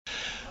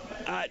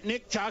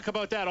Nick, talk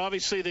about that.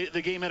 Obviously,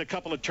 the game had a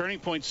couple of turning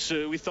points.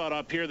 We thought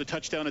up here, the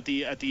touchdown at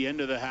the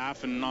end of the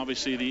half, and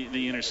obviously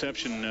the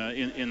interception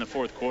in the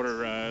fourth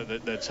quarter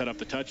that set up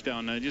the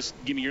touchdown. Just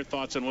give me your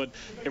thoughts on what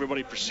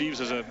everybody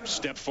perceives as a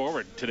step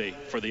forward today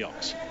for the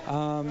Elks.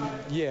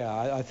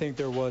 Yeah, I think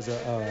there was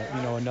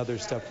another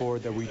step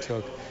forward that we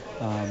took,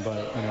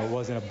 but it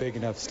wasn't a big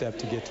enough step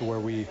to get to where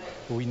we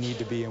need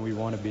to be and we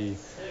want to be.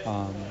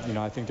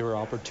 I think there were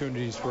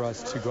opportunities for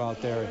us to go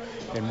out there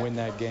and win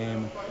that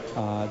game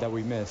that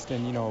we missed.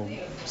 And,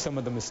 some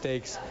of the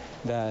mistakes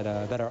that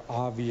are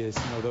obvious,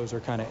 those are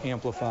kind of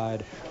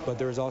amplified. But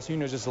there's also,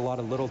 just a lot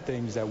of little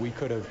things that we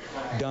could have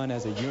done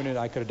as a unit,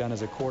 I could have done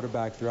as a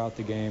quarterback throughout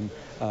the game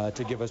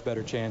to give us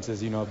better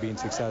chances, of being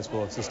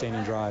successful at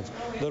sustaining drives.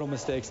 Little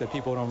mistakes that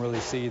people don't really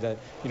see that,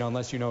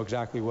 unless you know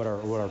exactly what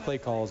our play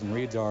calls and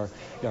reads are,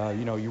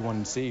 you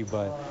wouldn't see.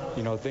 But,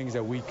 things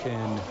that we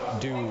can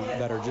do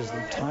that are just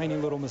tiny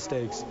little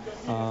mistakes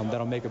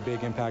that'll make a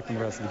big impact in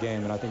the rest of the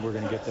game. And I think we're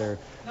going to get there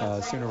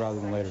sooner rather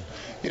than later.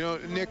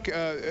 Nick,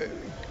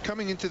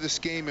 coming into this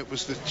game, it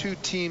was the two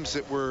teams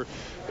that were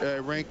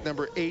ranked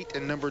number 8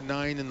 and number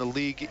 9 in the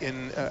league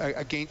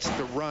against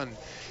the run.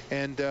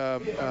 And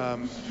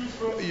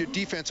your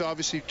defense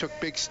obviously took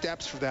big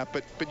steps for that.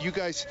 But you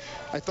guys,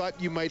 I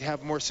thought you might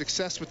have more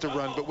success with the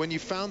run. But when you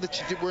found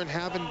that you weren't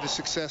having the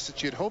success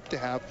that you had hoped to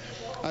have,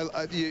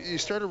 you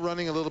started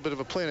running a little bit of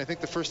a play. And I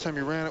think the first time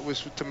you ran it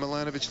was to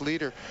Milanovic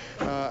Leader.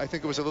 I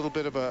think it was a little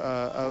bit of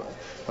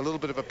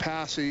a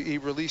pass. He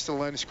released the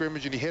line of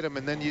scrimmage and he hit him.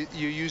 And then you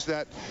used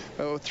that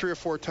 3 or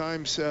 4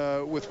 times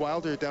with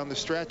Wilder down the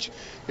stretch.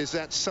 Is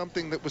that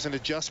something that was an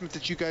adjustment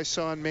that you guys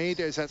saw and made?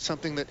 Is that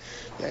something that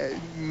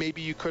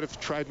maybe you could have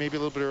tried maybe a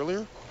little bit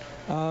earlier?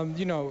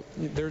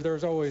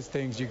 There's always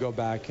things you go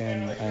back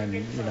and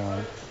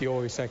you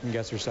always second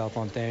guess yourself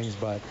on things,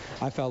 but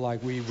I felt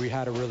like we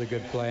had a really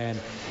good plan,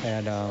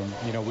 and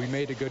we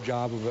made a good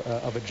job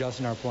of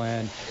adjusting our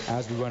plan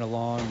as we went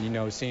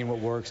along, seeing what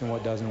works and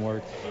what doesn't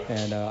work.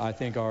 And I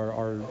think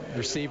our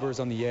receivers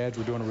on the edge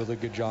were doing a really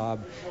good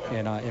job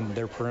in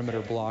their perimeter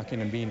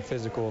blocking and being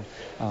physical,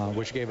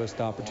 which gave us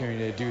the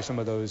opportunity to do some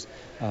of those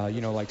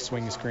like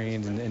swing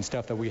screens and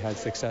stuff that we had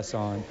success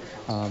on.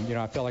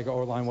 I felt like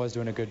our O-line was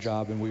doing a good job,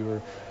 and we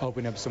were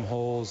opening up some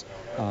holes.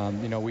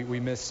 We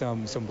missed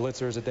some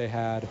blitzers that they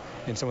had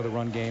in some of the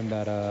run game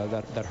that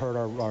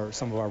hurt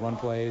some of our run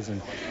plays,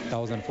 and that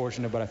was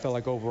unfortunate. But I felt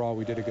like overall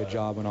we did a good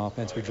job on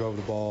offense. We drove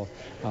the ball,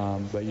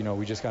 but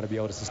we just got to be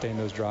able to sustain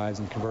those drives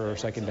and convert our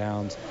second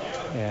downs,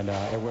 and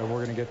we're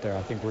going to get there.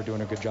 I think we're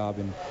doing a good job,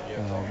 and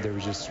there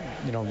was just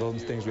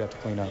those things we have to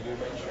clean up.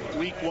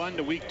 Week 1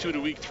 to week 2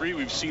 to week 3,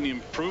 we've seen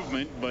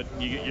improvement, but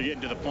you're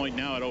getting to the point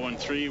now at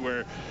 0-3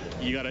 where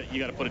you got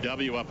to put a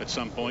W up at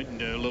some point,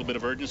 and a little bit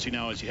of urgency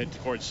now as you head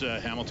towards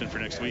Hamilton for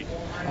next week.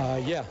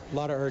 Yeah, a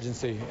lot of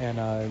urgency,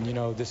 and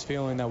this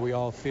feeling that we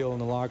all feel in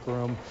the locker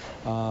room,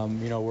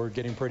 we're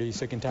getting pretty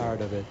sick and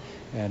tired of it,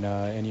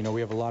 and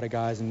we have a lot of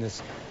guys in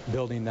this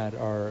building that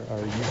are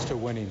used to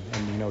winning,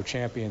 and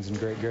champions and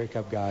great Grey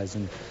Cup guys,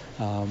 and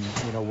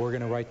we're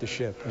going to right the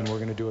ship, and we're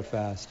going to do it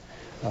fast.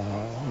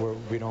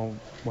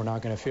 We're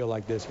not going to feel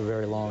like this for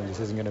very long. This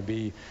isn't going to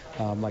be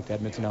like the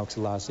Edmonton Elks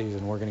last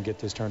season. We're going to get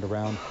this turned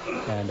around,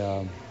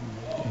 and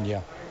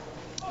yeah.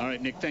 All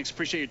right, Nick, thanks.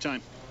 Appreciate your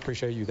time.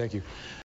 Appreciate you. Thank you.